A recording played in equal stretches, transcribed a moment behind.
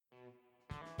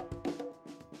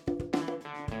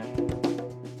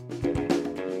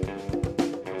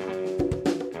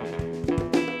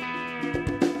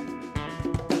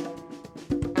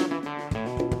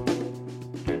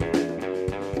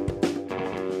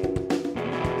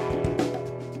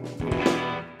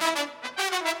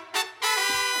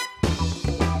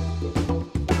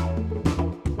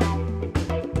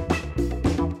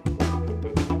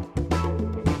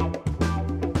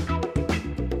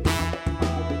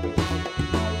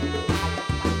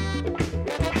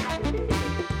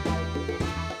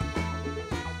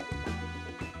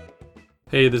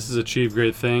Hey, this is Achieve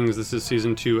Great Things. This is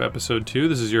Season 2, Episode 2.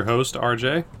 This is your host,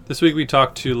 RJ. This week we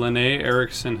talked to Lene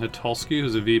Erickson Hutulski,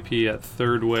 who's a VP at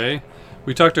Third Way.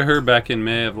 We talked to her back in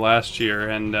May of last year,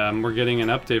 and we're getting an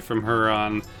update from her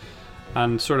on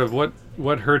sort of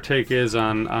what her take is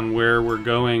on where we're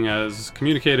going as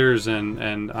communicators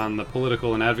and on the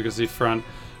political and advocacy front.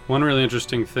 One really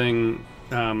interesting thing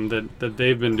that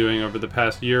they've been doing over the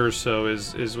past year or so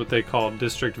is what they call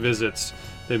district visits.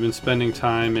 They've been spending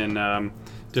time in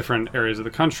different areas of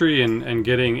the country and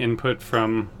getting input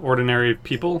from ordinary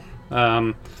people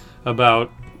about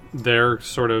their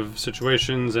sort of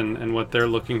situations and what they're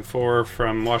looking for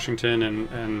from Washington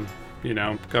and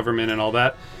government and all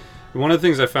that. One of the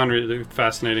things I found really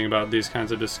fascinating about these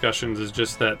kinds of discussions is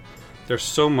just that there's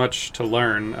so much to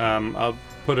learn. I'll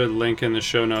put a link in the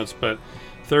show notes, but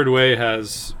Third Way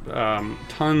has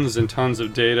tons and tons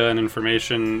of data and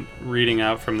information reading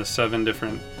out from the 7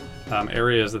 different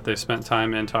areas that they spent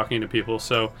time in talking to people.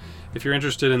 So if you're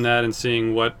interested in that and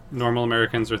seeing what normal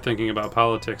Americans are thinking about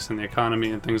politics and the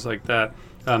economy and things like that,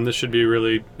 this should be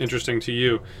really interesting to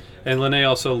you. And Lene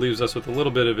also leaves us with a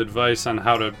little bit of advice on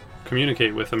how to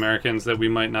communicate with Americans that we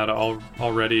might not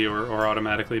already or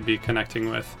automatically be connecting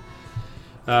with.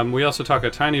 We also talk a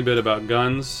tiny bit about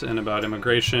guns and about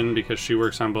immigration because she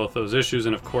works on both those issues,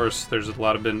 and of course there's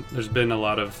been a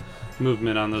lot of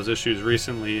movement on those issues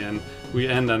recently, and we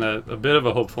end on a bit of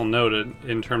a hopeful note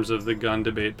in terms of the gun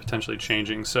debate potentially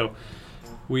changing. So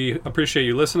we appreciate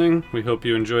you listening. We hope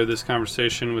you enjoyed this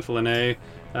conversation with Lene.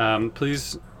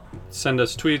 Please send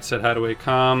us tweets at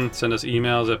hadaway.com, send us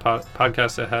emails at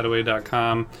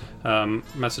podcast@hadaway.com,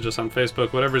 message us on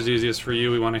Facebook, whatever's easiest for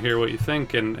you. We want to hear what you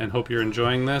think and hope you're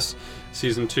enjoying this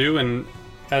Season 2. And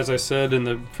as I said in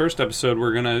the first episode,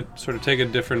 we're going to sort of take a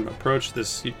different approach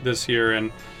this year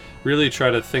and really try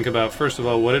to think about, first of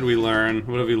all, what did we learn?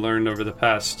 What have we learned over the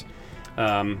past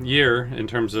year in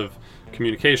terms of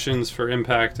communications for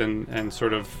impact and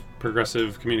sort of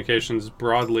progressive communications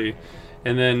broadly?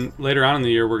 And then later on in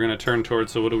the year, we're going to turn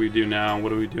towards, so what do we do now? What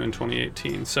do we do in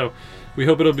 2018? So we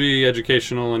hope it'll be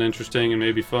educational and interesting and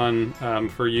maybe fun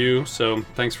for you. So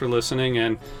thanks for listening,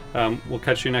 and we'll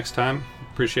catch you next time.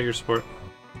 Appreciate your support.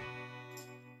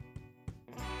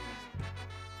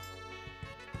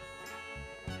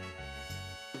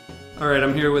 All right,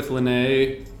 I'm here with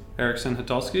Lene Erickson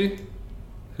Hutulski,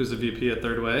 who's a VP at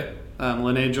Third Way.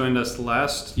 Lene joined us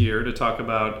last year to talk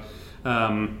about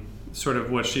sort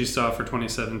of what she saw for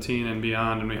 2017 and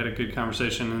beyond, and we had a good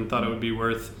conversation and thought it would be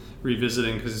worth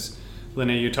revisiting because, Lene,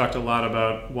 you talked a lot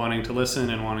about wanting to listen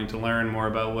and wanting to learn more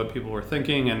about what people were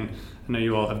thinking, and I know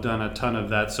you all have done a ton of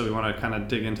that, so we want to kind of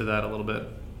dig into that a little bit.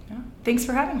 Yeah. Thanks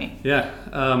for having me. Yeah.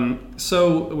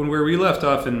 So where we left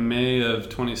off in May of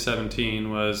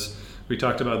 2017 was we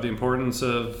talked about the importance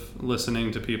of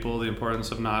listening to people, the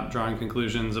importance of not drawing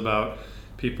conclusions about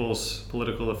people's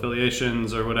political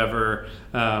affiliations or whatever,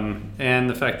 and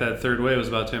the fact that Third Way was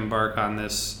about to embark on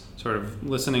this sort of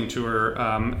listening tour.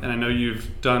 And I know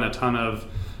you've done a ton of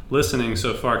listening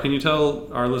so far. Can you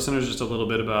tell our listeners just a little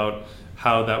bit about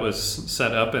how that was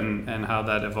set up and how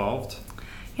that evolved?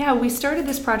 Yeah, we started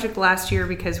this project last year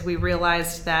because we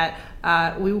realized that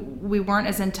we weren't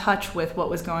as in touch with what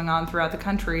was going on throughout the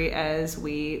country as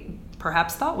we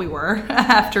perhaps thought we were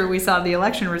after we saw the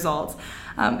election results,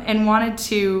 and wanted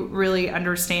to really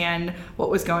understand what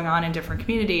was going on in different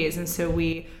communities. And so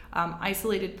we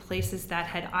isolated places that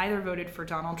had either voted for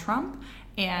Donald Trump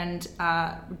and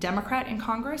Democrat in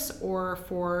Congress or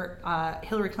for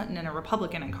Hillary Clinton and a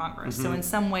Republican in Congress. Mm-hmm. So in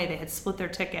some way they had split their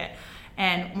ticket,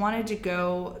 and wanted to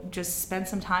go just spend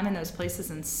some time in those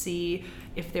places and see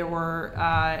if there were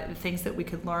things that we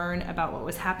could learn about what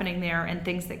was happening there and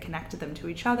things that connected them to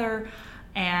each other.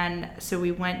 And so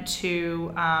we went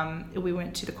to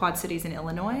the Quad Cities in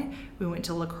Illinois. We went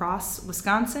to La Crosse,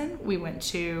 Wisconsin. We went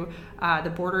to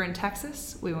the border in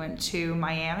Texas. We went to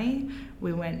Miami.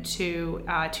 We went to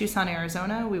Tucson,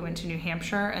 Arizona. We went to New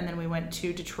Hampshire, and then we went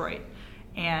to Detroit.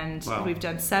 And wow. We've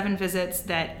done 7 visits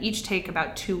that each take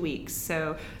about 2 weeks.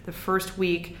 So the first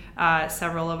week,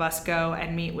 several of us go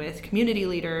and meet with community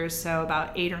leaders, so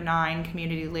about 8 or 9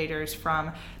 community leaders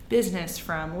from business,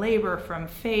 from labor, from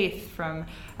faith, from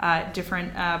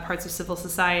different parts of civil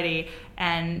society,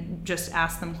 and just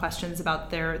ask them questions about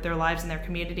their lives and their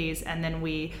communities. And then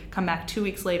we come back 2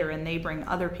 weeks later and they bring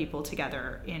other people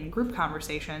together in group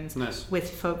conversations. Nice. With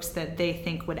folks that they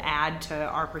think would add to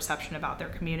our perception about their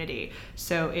community.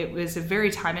 So it was a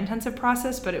very time-intensive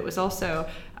process, but it was also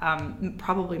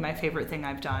probably my favorite thing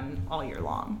I've done all year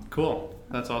long. Cool.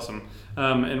 That's awesome.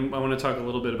 And I want to talk a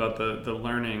little bit about the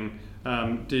learning.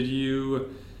 Did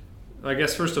you I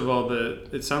guess first of all,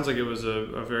 it sounds like it was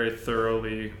a very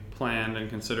thoroughly planned and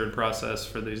considered process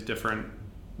for these different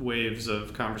waves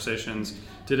of conversations.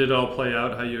 Did it all play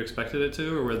out how you expected it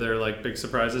to, or were there like big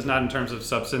surprises, not in terms of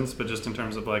substance, but just in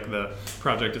terms of like the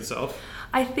project itself?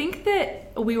 I think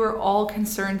that we were all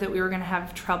concerned that we were going to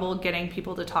have trouble getting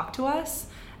people to talk to us,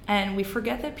 and we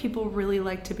forget that people really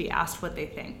like to be asked what they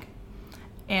think.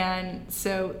 And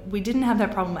so we didn't have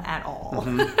that problem at all.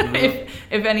 If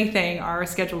anything, our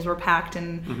schedules were packed,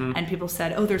 and people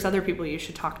said, "Oh, there's other people you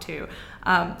should talk to."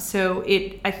 So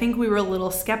I think we were a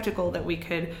little skeptical that we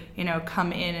could,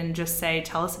 come in and just say,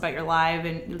 "Tell us about your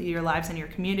lives in your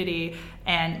community,"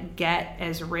 and get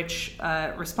as rich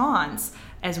response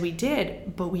as we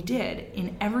did. But we did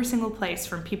in every single place,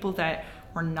 from people that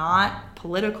were not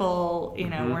political,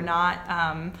 were not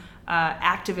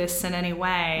activists in any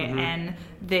way, and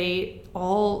they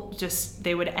all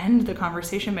they would end the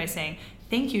conversation by saying,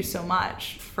 "Thank you so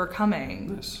much for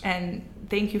coming." Nice. And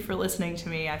thank you for listening to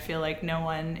me. I feel like no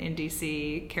one in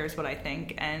DC cares what I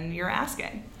think, and you're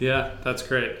asking. Yeah, that's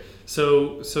great.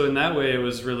 So in that way, it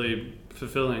was really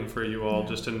fulfilling for you all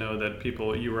just to know that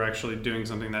you were actually doing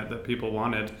something that people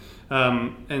wanted.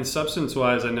 And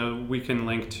substance-wise, I know we can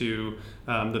link to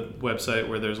the website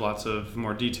where there's lots of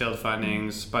more detailed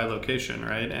findings by location,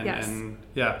 right? And, yes. And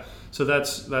yeah, so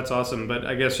that's awesome. But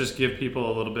I guess just give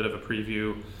people a little bit of a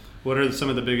preview. What are some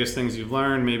of the biggest things you've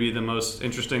learned? Maybe the most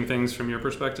interesting things from your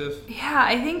perspective? Yeah,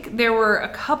 I think there were a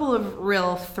couple of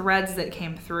real threads that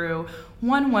came through.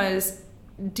 One was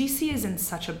DC is in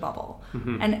such a bubble.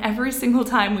 And every single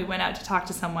time we went out to talk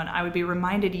to someone, I would be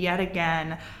reminded yet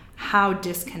again how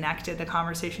disconnected the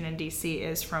conversation in DC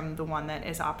is from the one that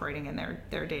is operating in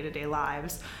their day-to-day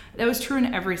lives. That was true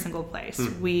in every single place.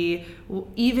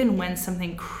 Even when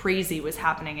something crazy was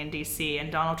happening in DC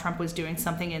and Donald Trump was doing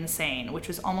something insane, which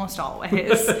was almost always.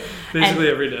 Basically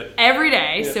every day. Every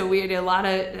day. Yeah. So we had a lot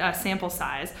of sample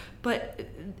size.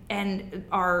 And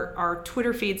our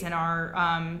Twitter feeds and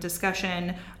our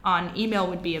discussion on email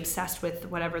would be obsessed with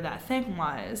whatever that thing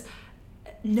was.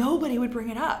 Nobody would bring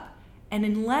it up. And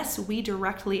unless we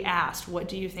directly asked, "What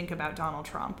do you think about Donald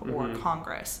Trump or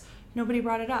Congress?" nobody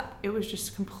brought it up. It was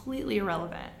just completely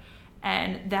irrelevant.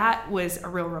 And that was a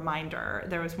real reminder.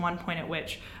 There was one point at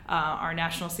which our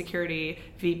national security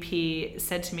VP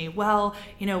said to me, "Well,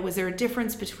 was there a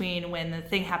difference between when the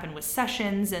thing happened with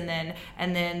Sessions and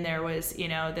then there was,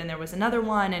 then there was another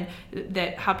one, and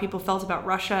that how people felt about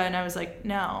Russia?" And I was like,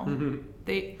 "No,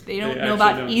 they don't know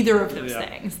about either of those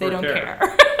things. They don't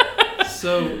care."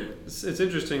 So it's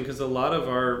interesting because a lot of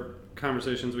our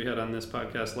conversations we had on this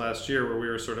podcast last year, where we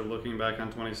were sort of looking back on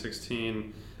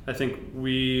 2016, I think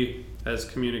we as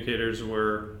communicators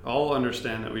all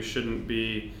understand that we shouldn't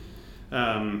be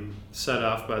set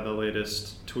off by the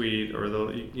latest tweet or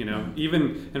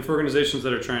even, and for organizations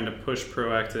that are trying to push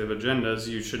proactive agendas,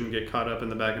 you shouldn't get caught up in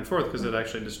the back and forth because it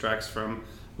actually distracts from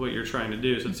what you're trying to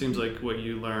do. So it seems like what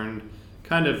you learned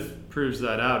kind of proves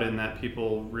that out, in that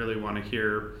people really want to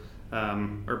hear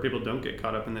or people don't get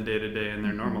caught up in the day-to-day in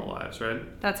their normal lives,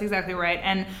 right? That's exactly right.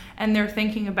 And they're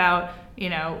thinking about,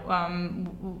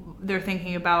 they're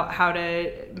thinking about how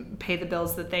to pay the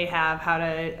bills that they have, how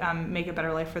to make a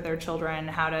better life for their children,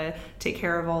 how to take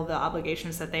care of all the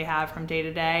obligations that they have from day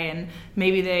to day. And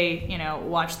maybe they,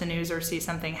 watch the news or see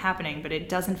something happening, but it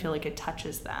doesn't feel like it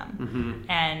touches them.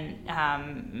 And,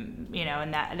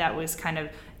 and that was kind of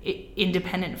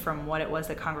independent from what it was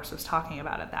that Congress was talking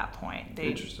about at that point.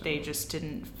 They just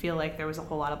didn't feel like there was a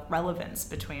whole lot of relevance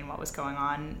between what was going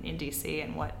on in DC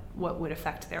and what would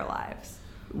affect their lives.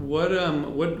 What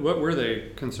were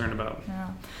they concerned about? Yeah.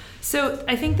 So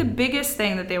I think the biggest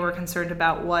thing that they were concerned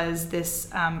about was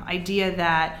this idea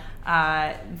that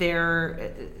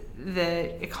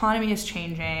the economy is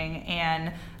changing,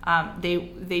 and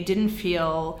they didn't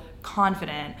feel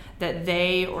confident that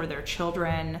they or their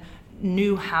children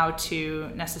knew how to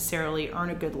necessarily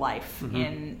earn a good life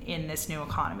in this new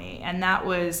economy. And that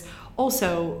was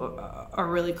also a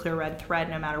really clear red thread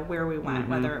no matter where we went,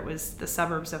 whether it was the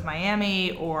suburbs of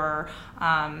Miami or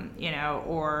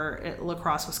or La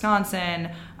Crosse, Wisconsin,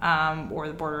 or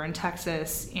the border in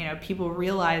Texas. People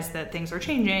realize that things are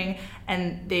changing,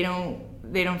 and they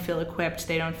don't feel equipped.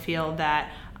 They don't feel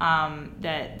that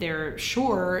that they're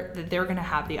sure that they're going to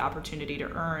have the opportunity to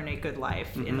earn a good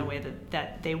life in the way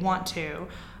that they want to.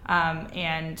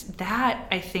 And that,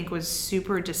 I think, was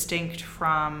super distinct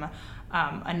from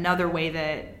another way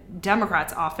that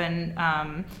Democrats often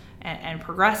and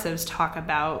progressives talk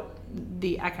about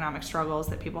the economic struggles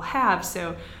that people have.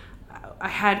 So I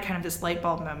had kind of this light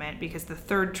bulb moment because the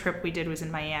third trip we did was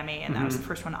in Miami, and that was the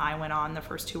first one I went on. The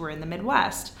first two were in the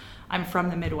Midwest. I'm from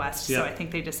the Midwest, so I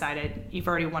think they decided you've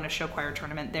already won a show choir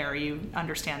tournament there. You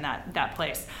understand that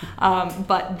place.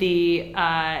 But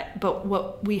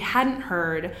what we hadn't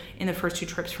heard in the first two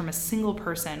trips from a single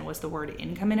person was the word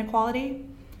income inequality.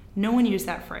 No one used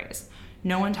that phrase.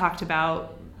 No one talked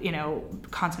about,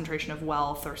 concentration of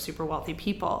wealth or super wealthy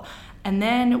people. And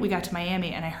then we got to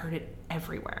Miami and I heard it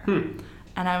everywhere.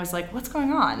 And I was like, what's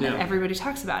going on? And everybody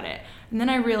talks about it. And then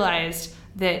I realized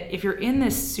that if you're in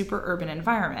this super urban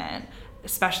environment,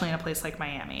 especially in a place like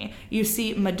Miami, you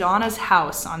see Madonna's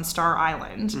house on Star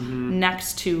Island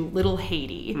next to Little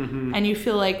Haiti, and you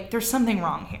feel like there's something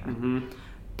wrong here.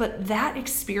 But that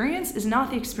experience is not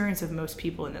the experience of most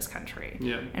people in this country.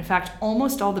 In fact,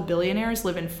 almost all the billionaires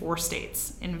live in 4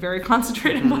 states in very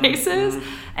concentrated places.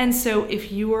 And so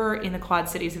if you were in the Quad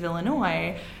Cities of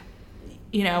Illinois,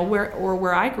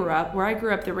 where I grew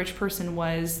up, the rich person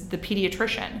was the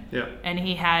pediatrician, and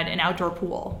he had an outdoor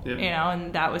pool,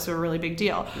 and that was a really big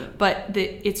deal. But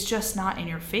it's just not in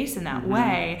your face in that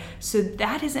way. So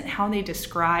that isn't how they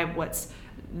describe what's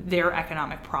their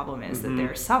economic problem is, that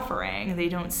they're suffering. They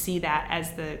don't see that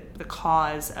as the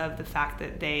cause of the fact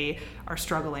that they are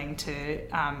struggling to,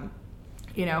 kind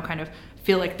of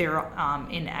feel like they're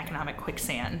in economic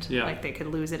quicksand, like they could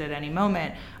lose it at any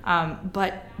moment.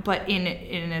 But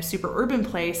in a super urban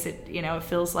place, it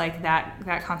feels like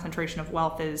that concentration of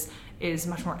wealth is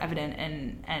much more evident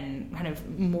and kind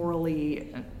of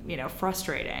morally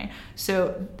frustrating.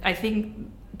 So I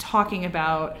think talking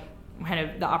about kind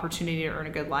of the opportunity to earn a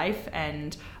good life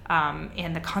and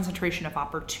the concentration of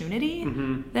opportunity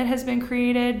that has been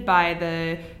created by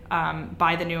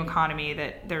the new economy,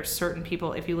 that there's certain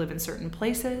people, if you live in certain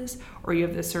places or you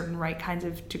have the certain right kinds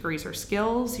of degrees or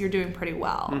skills, you're doing pretty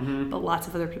well, but lots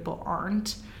of other people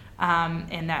aren't.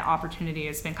 And that opportunity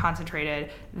has been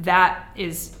concentrated. That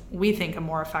is, we think, a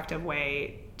more effective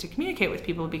way to communicate with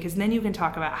people, because then you can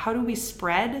talk about how do we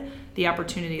spread the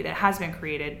opportunity that has been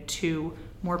created to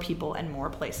more people and more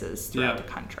places throughout the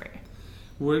country.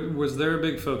 Was there a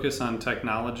big focus on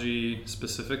technology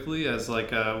specifically as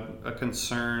like a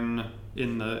concern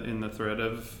in the thread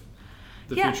of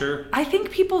the future? I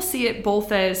think people see it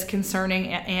both as concerning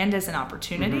and as an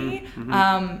opportunity.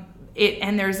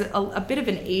 And there's a bit of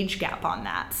an age gap on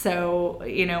that. So,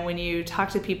 when you talk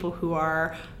to people who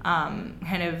are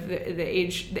kind of the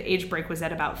age break was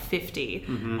at about 50,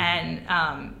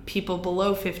 and people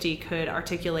below 50 could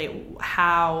articulate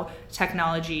how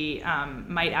technology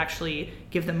might actually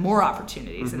give them more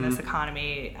opportunities in this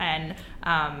economy and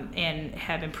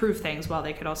have improved things, while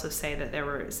they could also say that there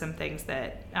were some things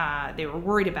that they were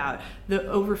worried about. The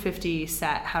over 50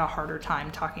 set had a harder time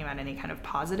talking about any kind of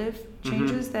positive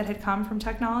changes that had come from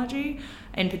technology,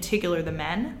 in particular the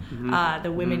men.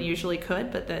 The women usually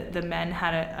could, but the men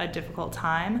had a difficult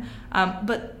time.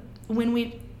 But when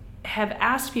we have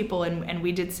asked people, and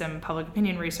we did some public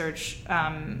opinion research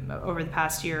over the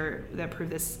past year that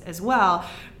proved this as well,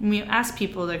 when we asked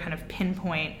people to kind of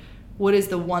pinpoint what is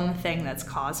the one thing that's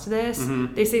caused this,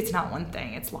 they say it's not one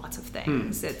thing, it's lots of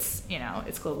things. It's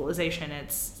it's globalization,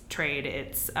 it's trade,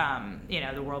 it's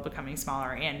the world becoming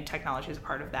smaller, and technology is a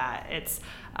part of that. It's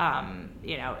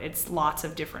it's lots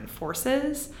of different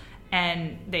forces,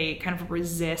 and they kind of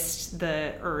resist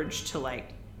the urge to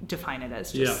define it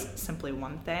as just simply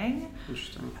one thing.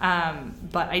 Interesting.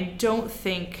 But I don't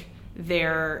think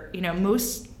they're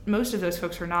most of those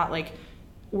folks are not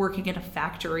working in a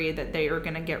factory that they are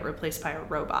going to get replaced by a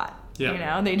robot.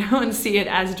 They don't see it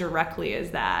as directly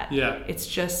as that. It's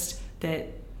just that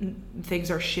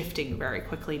things are shifting very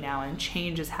quickly now, and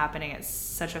change is happening at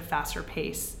such a faster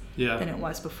pace than it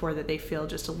was before, that they feel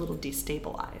just a little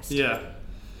destabilized.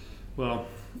 Well,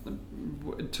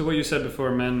 to what you said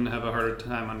before, men have a harder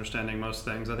time understanding most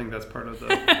things. I think that's part of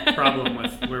the problem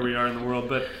with where we are in the world.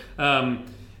 But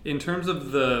in terms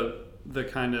of the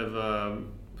kind of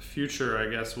future, I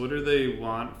guess, what do they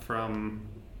want from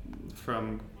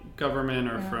government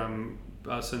or from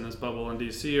us in this bubble in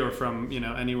DC, or from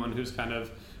anyone who's kind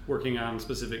of working on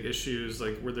specific issues?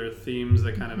 Were there themes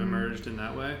that kind of emerged in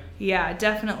that way? Yeah,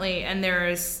 definitely. And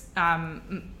there's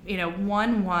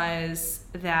one was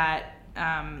that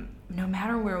no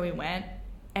matter where we went,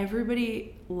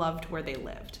 everybody loved where they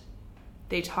lived.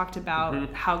 They talked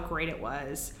about how great it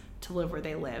was to live where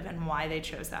they live and why they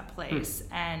chose that place.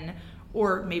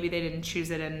 Or maybe they didn't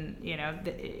choose it, and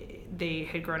they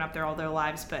had grown up there all their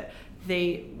lives, but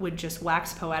they would just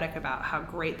wax poetic about how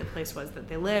great the place was that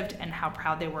they lived and how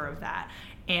proud they were of that.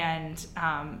 And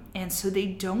so they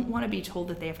don't want to be told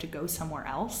that they have to go somewhere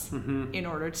else in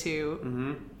order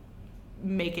to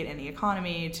make it in the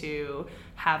economy, to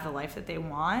have the life that they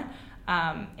want.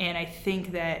 And I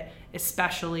think that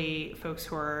especially folks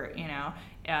who are,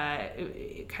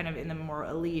 kind of in the more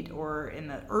elite or in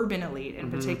the urban elite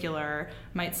in particular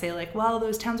might say like, well,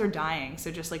 those towns are dying,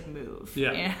 so just like move.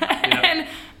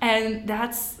 And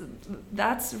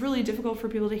that's really difficult for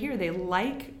people to hear. They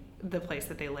like the place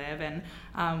that they live. And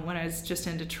when I was just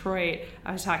in Detroit,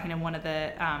 I was talking to one of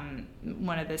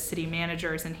the city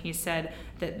managers, and he said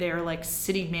that their like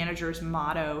city managers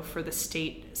motto for the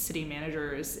state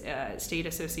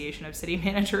association of city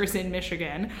managers in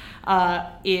Michigan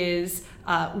is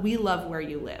we love where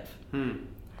you live.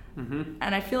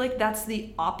 And I feel like that's the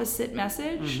opposite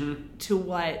message to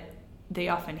what they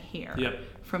often hear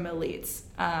from elites.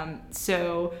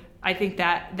 So I think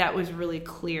that was really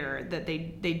clear, that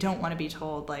they don't want to be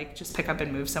told like just pick up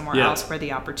and move somewhere else where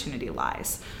the opportunity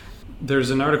lies.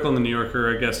 There's an article in the New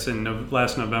Yorker, I guess, in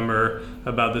last November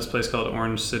about this place called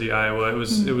Orange City, Iowa.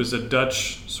 It was a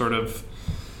Dutch sort of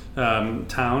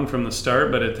town from the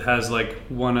start, but it has like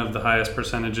one of the highest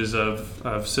percentages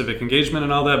of civic engagement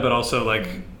and all that, but also like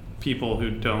people who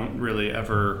don't really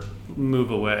ever move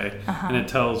away. And it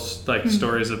tells like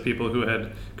stories of people who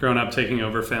had grown up taking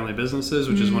over family businesses,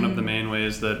 which is one of the main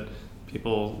ways that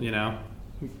people,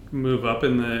 move up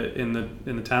in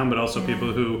the town, but also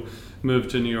people who move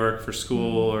to New York for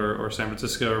school or San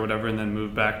Francisco or whatever, and then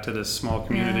move back to this small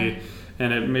community.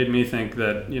 And it made me think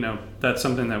that, that's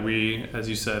something that we, as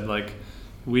you said, like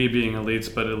we being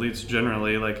elites, but elites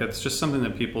generally, like it's just something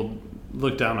that people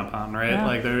look down upon, right?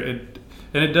 Like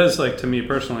and it does, like, to me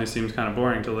personally, seems kind of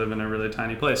boring to live in a really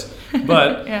tiny place.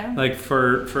 But like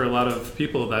for a lot of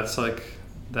people, that's like,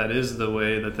 that is the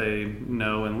way that they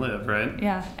know and live, right?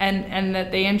 Yeah, and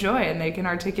that they enjoy, and they can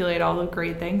articulate all the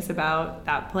great things about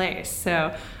that place.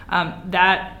 So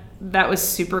that was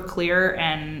super clear,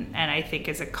 and I think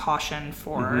is a caution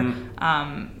for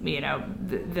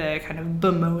the kind of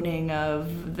bemoaning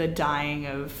of the dying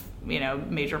of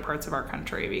major parts of our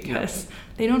country, because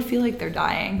they don't feel like they're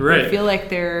dying. They feel like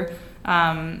they're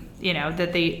that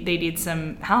they need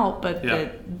some help, but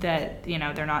that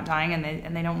they're not dying,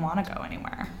 and they don't want to go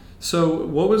anywhere. So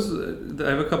I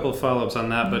have a couple of follow-ups on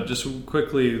that, but just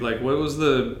quickly, like, what was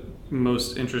the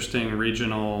most interesting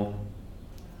regional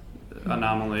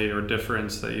anomaly or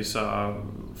difference that you saw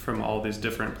from all these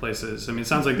different places? I mean, it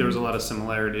sounds like there was a lot of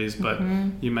similarities, but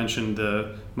you mentioned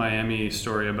the Miami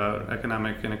story about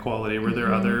economic inequality. Were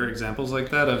there other examples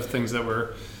like that of things that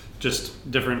were just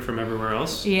different from everywhere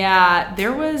else? Yeah,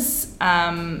 there was.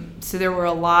 So there were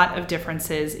a lot of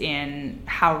differences in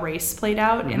how race played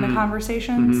out in the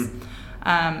conversations.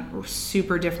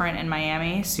 Super different in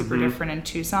Miami, super different in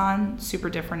Tucson,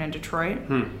 super different in Detroit.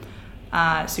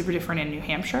 Super different in New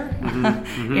Hampshire,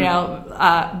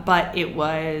 but it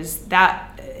was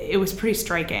pretty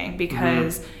striking,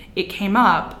 because it came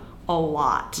up a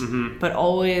lot, but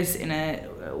always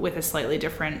with a slightly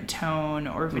different tone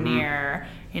or veneer.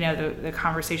 The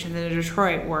conversations in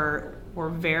Detroit were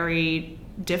very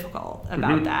difficult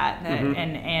about that,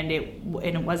 and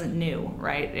it wasn't new,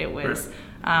 right? It was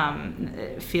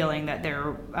feeling that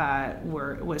there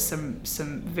was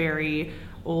some very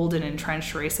old and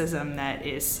entrenched racism that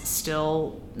is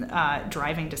still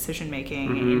driving decision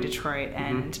making in Detroit,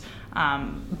 and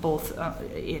both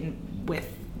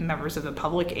with members of the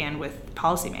public and with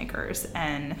policymakers,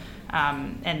 and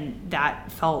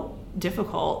that felt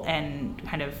difficult and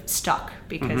kind of stuck,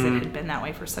 because it had been that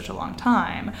way for such a long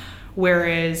time.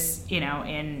 Whereas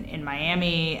in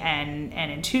Miami and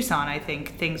in Tucson, I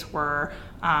think things were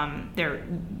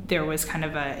there was kind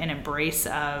of an embrace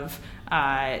of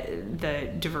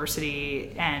the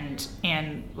diversity, and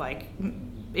like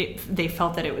they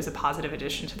felt that it was a positive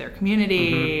addition to their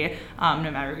community. No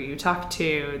matter who you talked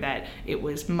to, that it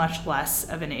was much less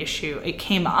of an issue. It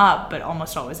came up, but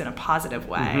almost always in a positive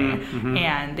way.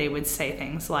 And they would say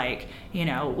things like,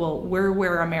 well, we're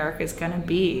where America's going to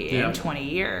be in 20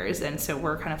 years, and so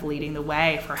we're kind of leading the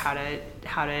way for how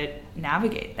to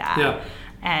navigate that.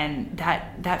 And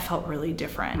that felt really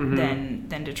different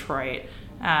than Detroit.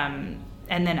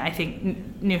 And then I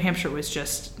think New Hampshire was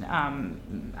just,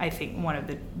 I think, one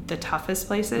of the toughest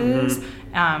places,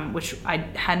 which I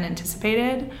hadn't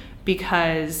anticipated,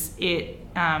 because the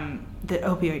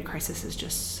opioid crisis is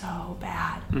just so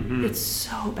bad. It's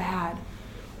so bad.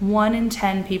 1 in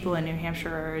 10 people in New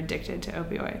Hampshire are addicted to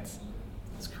opioids.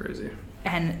 That's crazy.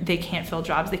 And they can't fill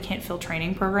jobs. They can't fill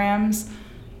training programs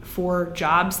for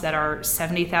jobs that are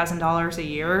 $70,000 a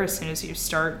year as soon as you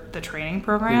start the training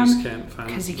program,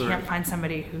 because you can't find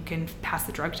somebody who can pass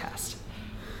the drug test.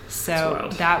 So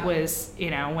that was,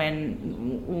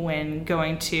 when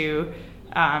going to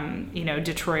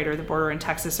Detroit or the border in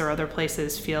Texas or other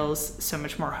places feels so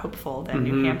much more hopeful than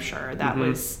New Hampshire. That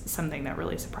was something that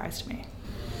really surprised me.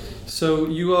 So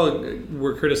you all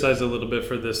were criticized a little bit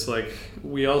for this. Like,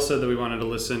 we all said that we wanted to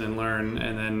listen and learn,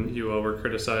 and then you all were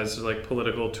criticized for, like,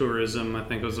 political tourism, I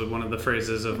think was one of the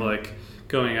phrases of, like,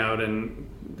 going out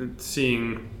and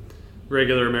seeing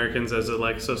regular Americans as a,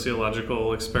 like,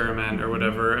 sociological experiment or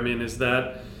whatever. I mean,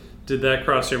 did that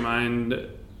cross your mind?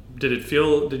 Did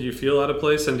you feel out of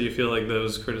place, and do you feel like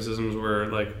those criticisms were,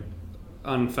 like,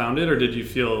 unfounded, or did you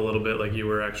feel a little bit like you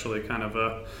were actually kind of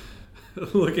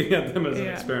looking at them as an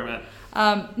experiment?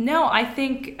 No, I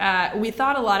think we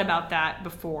thought a lot about that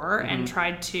before and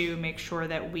tried to make sure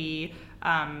that we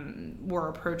were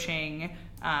approaching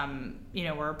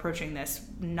this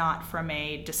not from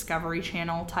a Discovery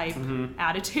Channel type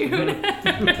attitude.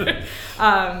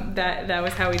 That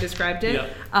was how we described it. Yep.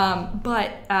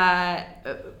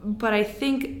 But I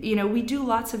think, we do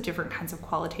lots of different kinds of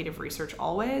qualitative research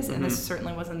always, and this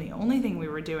certainly wasn't the only thing we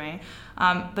were doing.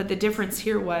 But the difference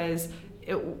here was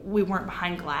we weren't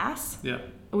behind glass. Yeah.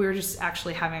 We were just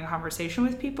actually having a conversation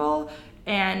with people,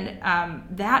 and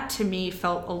that to me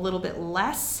felt a little bit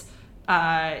less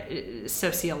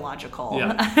sociological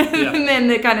than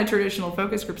the kind of traditional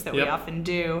focus groups that we often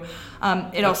do.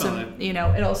 It also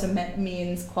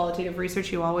means qualitative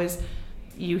research.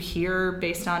 You hear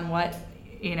based on what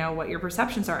your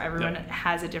perceptions are. Everyone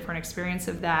has a different experience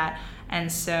of that. And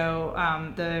so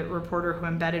the reporter who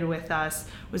embedded with us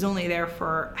was only there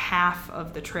for half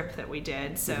of the trip that we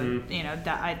did. So,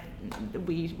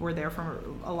 we were there for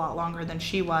a lot longer than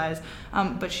she was.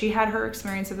 But she had her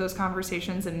experience of those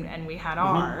conversations and we had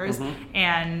ours.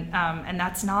 And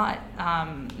that's not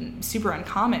super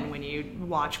uncommon when you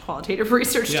watch qualitative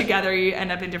research together. You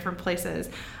end up in different places.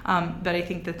 But I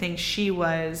think the thing she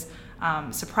was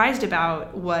surprised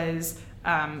about was,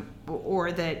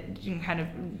 or that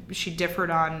she differed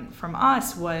on from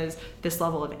us, was this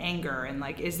level of anger and,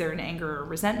 like, is there an anger or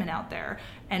resentment out there?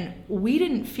 And we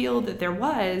didn't feel that there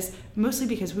was, mostly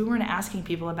because we weren't asking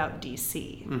people about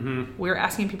DC. We were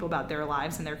asking people about their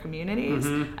lives and their communities.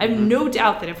 I have no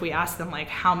doubt that if we asked them, like,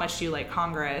 how much do you like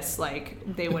Congress,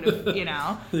 like, they would have,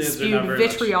 spewed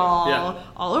vitriol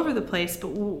all over the place.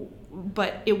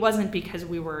 But it wasn't because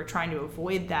we were trying to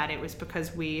avoid that. It was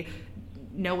because we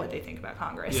know what they think about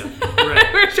Congress. Yeah,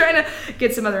 right. We're trying to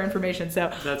get some other information.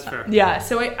 So that's fair.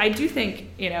 So I do think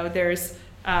there's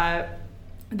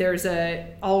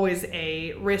always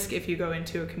a risk if you go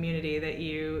into a community that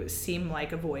you seem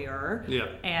like a voyeur,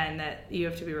 and that you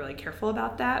have to be really careful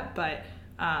about that. But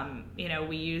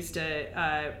we used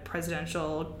a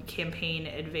presidential campaign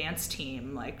advance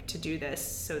team, like, to do this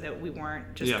so that we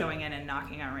weren't just going in and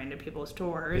knocking on random people's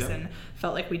doors, and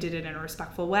felt like we did it in a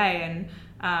respectful way, and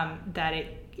that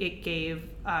it gave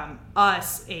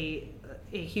us a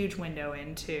huge window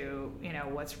into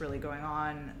what's really going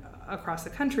on across the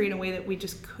country in a way that we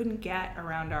just couldn't get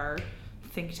around our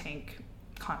think tank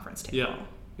conference table.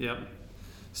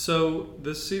 So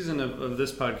this season of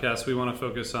this podcast, we want to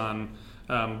focus on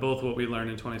both what we learned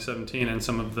in 2017 and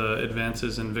some of the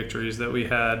advances and victories that we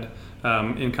had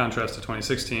in contrast to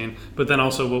 2016, but then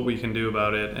also what we can do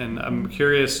about it. And I'm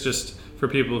curious, just for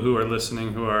people who are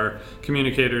listening, who are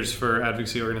communicators for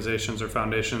advocacy organizations or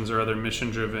foundations or other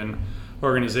mission-driven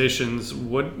organizations,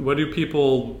 what do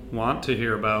people want to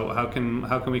hear about? How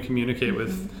can we communicate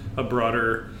with a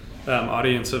broader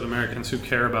audience of Americans who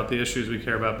care about the issues we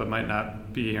care about but might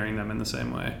not be hearing them in the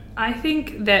same way? I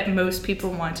think that most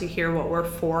people want to hear what we're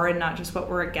for and not just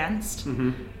what we're against,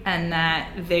 and that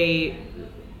they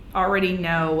already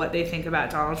know what they think about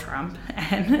Donald Trump,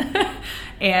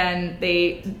 and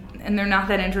they're not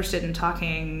that interested in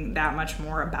talking that much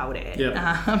more about it,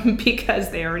 because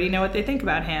they already know what they think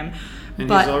about him. And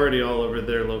he's already all over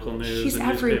their local news. He's and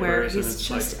everywhere. Newspapers, he's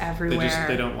just like, everywhere.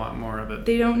 They don't want more of it.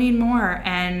 They don't need more,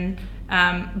 and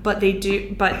but they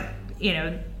do. But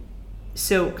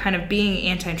so kind of being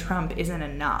anti-Trump isn't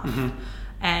enough,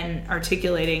 and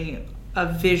articulating a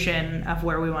vision of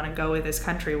where we want to go with this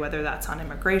country, whether that's on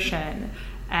immigration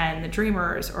and the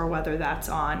Dreamers, or whether that's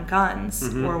on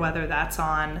guns, or whether that's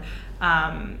on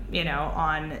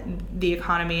on the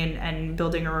economy and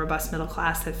building a robust middle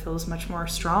class that feels much more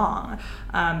strong.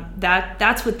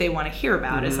 That's what they want to hear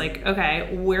about. Is like,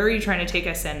 okay, where are you trying to take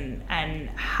us, and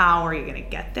how are you going to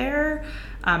get there?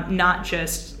 Not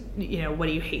just, what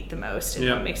do you hate the most and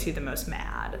what makes you the most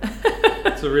mad?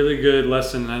 It's a really good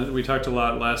lesson. We talked a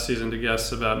lot last season to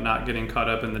guests about not getting caught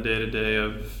up in the day-to-day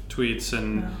of tweets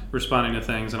and responding to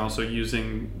things, and also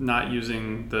not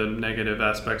using the negative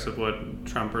aspects of what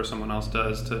Trump or someone else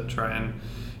does to try and,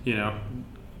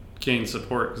 gain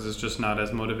support because it's just not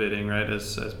as motivating, right,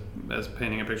 as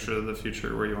painting a picture of the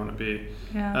future where you want to be.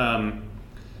 Yeah.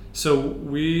 So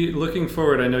looking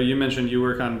forward, I know you mentioned you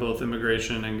work on both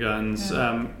immigration and guns.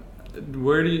 Yeah.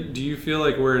 Where do you feel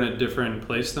like we're in a different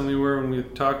place than we were when we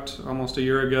talked almost a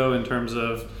year ago in terms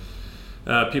of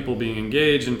people being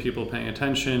engaged and people paying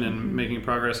attention and making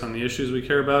progress on the issues we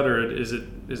care about, or is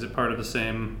it part of the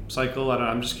same cycle?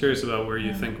 I'm just curious about where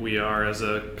you think we are as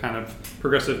a kind of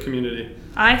progressive community.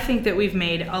 I think that we've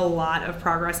made a lot of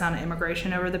progress on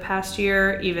immigration over the past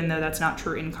year, even though that's not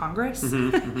true in Congress.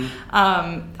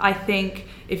 I think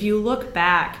if you look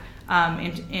back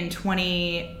in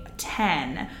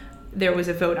 2010, there was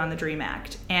a vote on the DREAM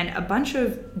Act, and a bunch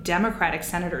of Democratic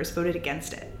senators voted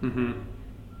against it.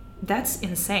 That's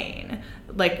insane,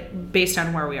 like, based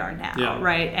on where we are now,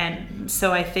 right? And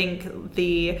so I think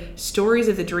the stories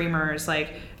of the Dreamers,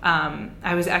 like,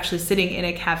 I was actually sitting in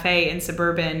a cafe in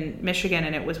suburban Michigan,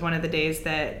 and it was one of the days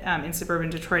that, in suburban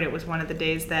Detroit, it was one of the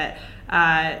days that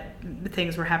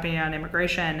things were happening on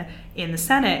immigration in the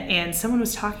Senate, and someone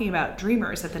was talking about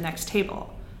Dreamers at the next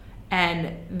table.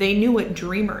 And they knew what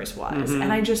Dreamers was,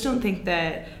 and I just don't think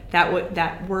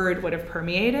that word would have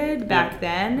permeated back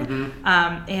then.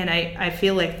 And I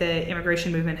feel like the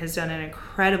immigration movement has done an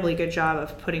incredibly good job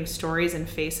of putting stories and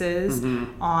faces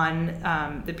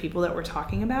on the people that we're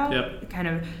talking about, kind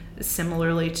of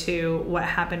similarly to what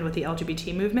happened with the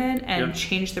LGBT movement, and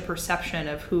change the perception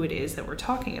of who it is that we're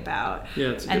talking about.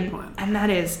 Yeah, that's a good point. And that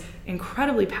is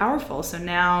incredibly powerful. So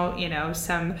now,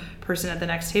 some person at the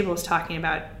next table is talking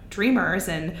about Dreamers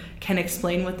and can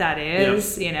explain what that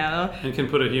is, and can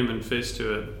put a human face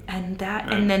to it, and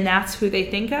then that's who they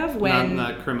think of when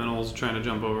not criminals trying to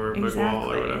jump over a brick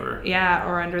wall or whatever,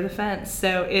 or under the fence.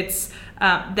 So it's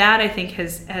that I think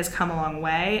has come a long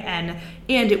way, and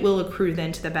it will accrue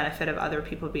then to the benefit of other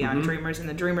people beyond Dreamers, and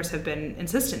the Dreamers have been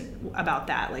insistent about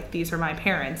that. Like, these are my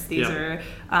parents, these are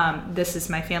this is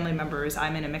my family members,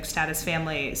 I'm in a mixed status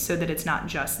family, so that it's not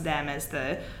just them as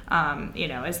the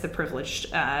as the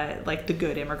privileged, like the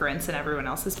good immigrants, and everyone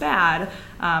else is bad.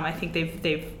 I think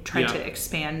they've tried to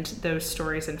expand those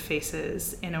stories and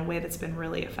faces in a way that's been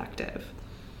really effective.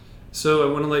 So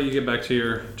I want to let you get back to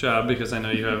your job, because I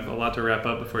know you have a lot to wrap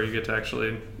up before you get to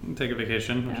actually take a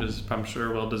vacation, which is, I'm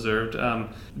sure, well deserved.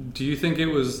 Do you think it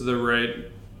was the right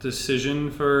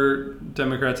decision for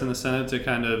Democrats in the Senate to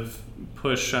kind of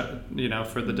push,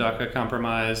 for the DACA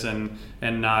compromise and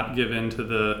not give in to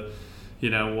the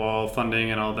wall funding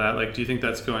and all that? Like, do you think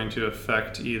that's going to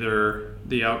affect either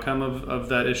the outcome of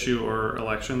that issue or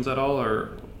elections at all,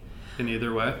 or in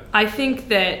either way? I think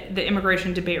that the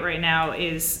immigration debate right now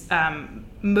is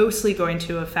mostly going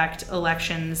to affect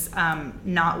elections,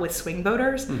 not with swing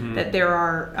voters. That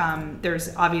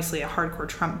there's obviously a hardcore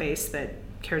Trump base that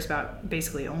cares about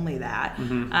basically only that,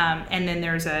 and then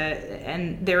there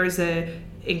is a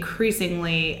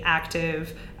increasingly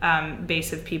active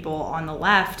base of people on the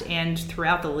left and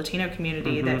throughout the Latino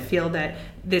community that feel that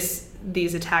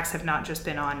these attacks have not just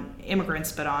been on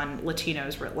immigrants but on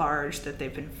Latinos writ large, that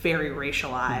they've been very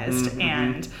racialized.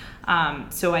 And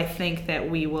so I think that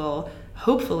we will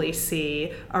hopefully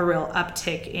see a real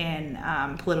uptick in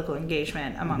political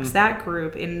engagement amongst that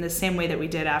group, in the same way that we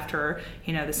did after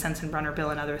the Sensenbrenner bill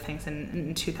and other things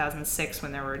in 2006,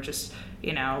 when there were just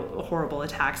horrible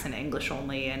attacks in English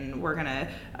only, and we're gonna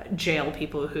jail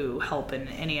people who help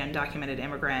any undocumented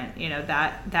immigrant.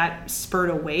 That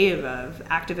spurred a wave of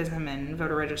activism and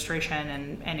voter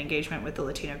registration and engagement with the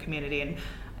Latino community, and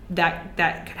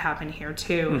that could happen here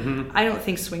too. I don't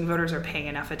think swing voters are paying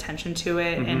enough attention to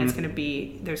it, and there's going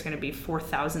to be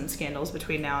 4,000 scandals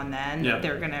between now and then.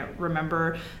 They're going to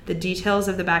remember the details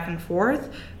of the back and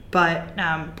forth, but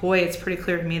boy, it's pretty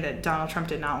clear to me that Donald Trump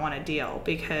did not want a deal,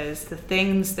 because the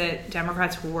things that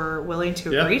Democrats were willing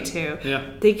to agree to,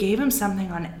 they gave him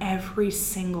something on every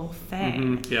single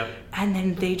thing, and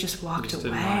then they just walked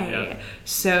away.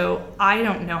 So I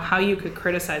don't know how you could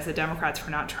criticize the Democrats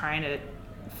for not trying to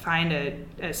find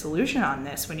a solution on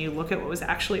this when you look at what was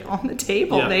actually on the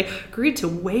table. They agreed to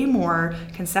way more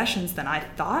concessions than I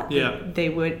thought they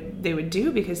would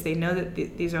do, because they know that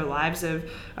these are lives of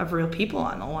real people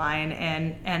on the line,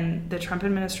 and the Trump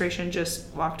administration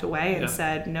just walked away and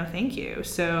said no thank you.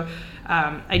 So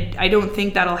I don't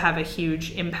think that'll have a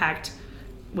huge impact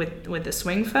with the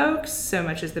swing folks so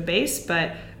much as the base,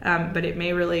 but it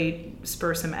may really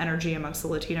spur some energy amongst the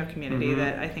Latino community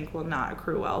that I think will not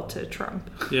accrue well to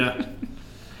Trump.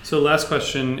 So last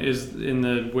question is, in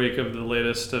the wake of the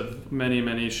latest of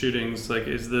many shootings, like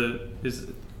is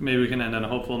maybe we can end on a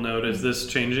hopeful note. Is this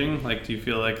changing? Like, do you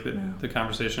feel like the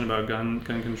conversation about gun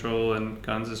control and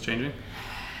guns is changing?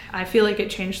 I feel like it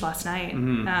changed last night.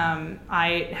 Mm-hmm.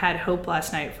 I had hope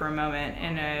last night for a moment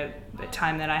in a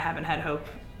time that I haven't had hope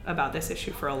about this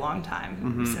issue for a long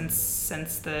time,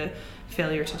 since the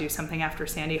failure to do something after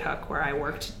Sandy Hook, where I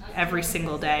worked every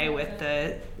single day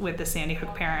with the Sandy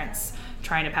Hook parents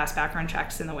trying to pass background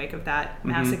checks in the wake of that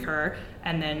massacre,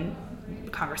 and then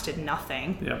Congress did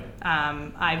nothing. Yeah.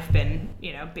 I've been,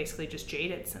 basically just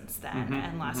jaded since then.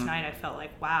 And last night I felt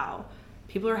like, wow,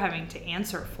 people are having to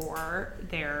answer for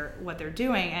what they're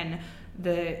doing. And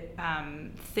the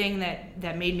thing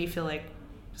that made me feel like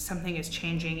something is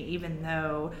changing, even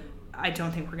though I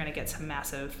don't think we're going to get some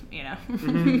massive,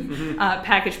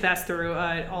 package passed through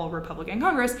all Republican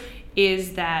Congress,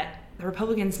 is that the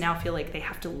Republicans now feel like they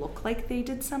have to look like they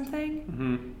did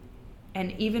something.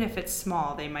 And even if it's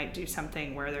small, they might do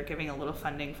something where they're giving a little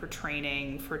funding for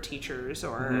training for teachers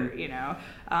or,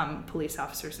 police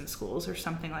officers in schools or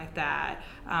something like that,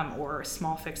 or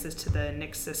small fixes to the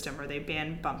NICS system, or they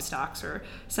ban bump stocks or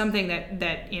something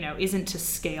that isn't to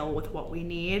scale with what we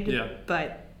need,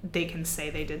 but they can say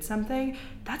they did something.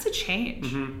 That's a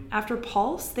change. After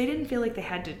Pulse, they didn't feel like they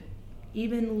had to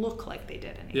even look like they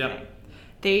did anything. Yeah.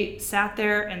 They sat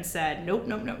there and said, nope,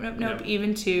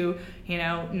 even to,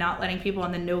 not letting people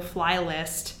on the no-fly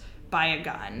list buy a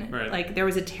gun. Right. Like, there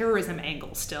was a terrorism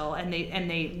angle still, and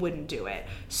they wouldn't do it.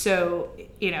 So,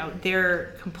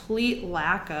 their complete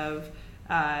lack of,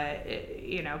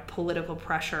 political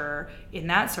pressure in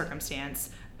that circumstance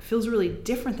feels really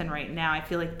different than right now. I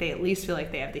feel like they at least feel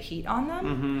like they have the heat on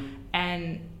them.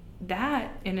 And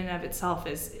that in and of itself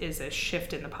is a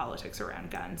shift in the politics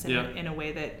around guns in a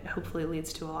way that hopefully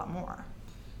leads to a lot more.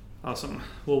 Awesome.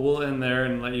 Well, we'll end there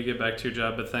and let you get back to your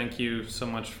job, but thank you so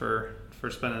much for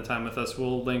spending the time with us.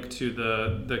 We'll link to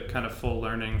the kind of full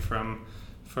learning from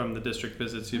the district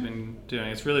visits you've been doing.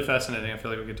 It's really fascinating. I feel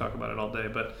like we could talk about it all day,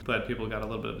 but glad people got a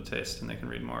little bit of a taste and they can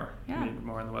read more on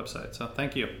the website. So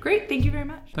thank you. Great. Thank you very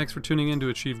much. Thanks for tuning in to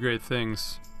Achieve Great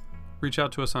Things. Reach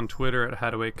out to us on Twitter at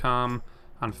HadawayCom,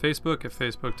 on Facebook at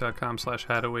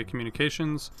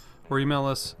facebook.com/HadawayCommunications, or email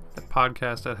us at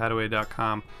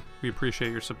podcast@hadaway.com. We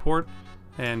appreciate your support,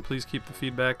 and please keep the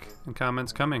feedback and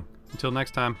comments coming. Until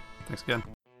next time, thanks again.